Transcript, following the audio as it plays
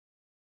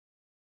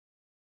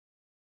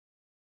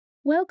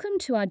Welcome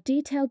to our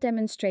detailed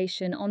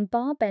demonstration on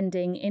bar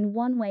bending in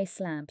one-way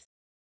slabs.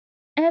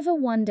 Ever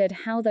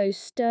wondered how those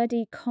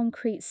sturdy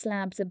concrete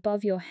slabs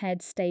above your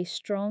head stay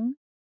strong?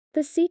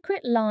 The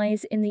secret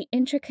lies in the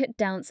intricate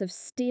dance of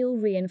steel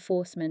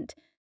reinforcement,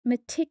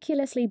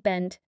 meticulously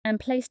bent and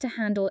placed to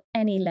handle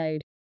any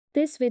load.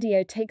 This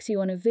video takes you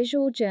on a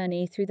visual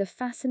journey through the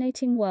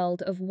fascinating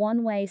world of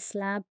one-way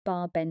slab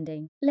bar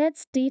bending.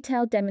 Let's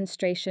detailed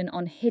demonstration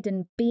on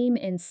hidden beam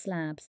in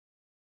slabs.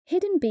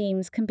 Hidden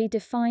beams can be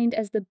defined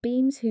as the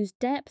beams whose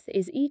depth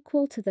is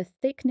equal to the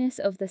thickness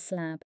of the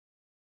slab.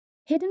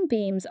 Hidden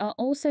beams are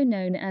also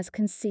known as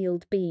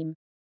concealed beam.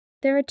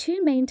 There are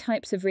two main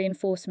types of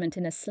reinforcement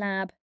in a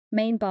slab: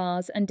 main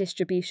bars and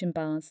distribution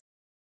bars.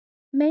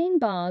 Main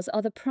bars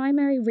are the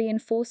primary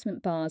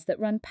reinforcement bars that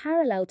run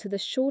parallel to the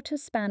shorter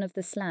span of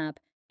the slab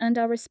and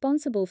are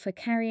responsible for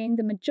carrying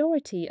the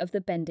majority of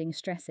the bending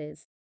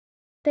stresses.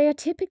 They are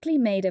typically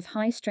made of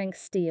high-strength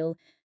steel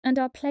and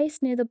are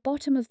placed near the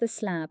bottom of the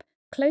slab,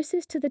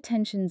 closest to the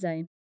tension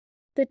zone.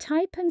 The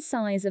type and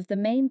size of the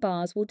main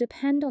bars will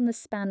depend on the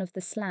span of the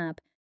slab,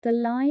 the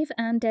live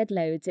and dead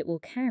loads it will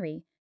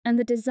carry, and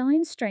the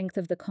design strength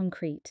of the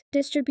concrete.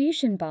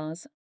 Distribution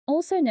bars,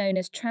 also known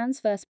as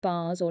transverse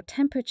bars or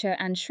temperature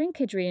and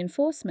shrinkage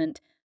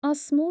reinforcement, are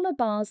smaller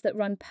bars that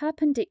run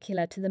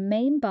perpendicular to the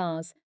main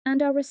bars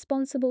and are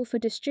responsible for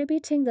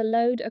distributing the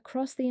load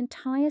across the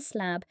entire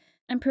slab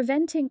and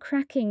preventing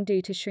cracking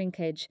due to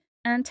shrinkage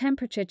and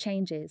temperature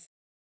changes.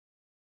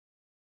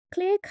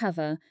 Clear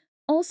cover,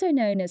 also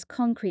known as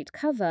concrete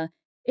cover,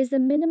 is the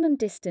minimum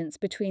distance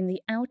between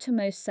the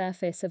outermost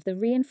surface of the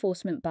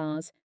reinforcement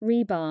bars,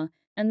 rebar,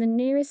 and the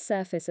nearest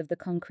surface of the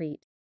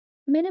concrete.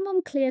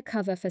 Minimum clear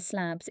cover for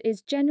slabs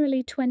is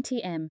generally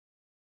 20 m.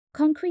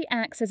 Concrete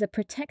acts as a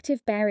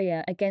protective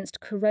barrier against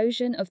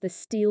corrosion of the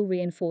steel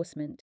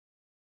reinforcement.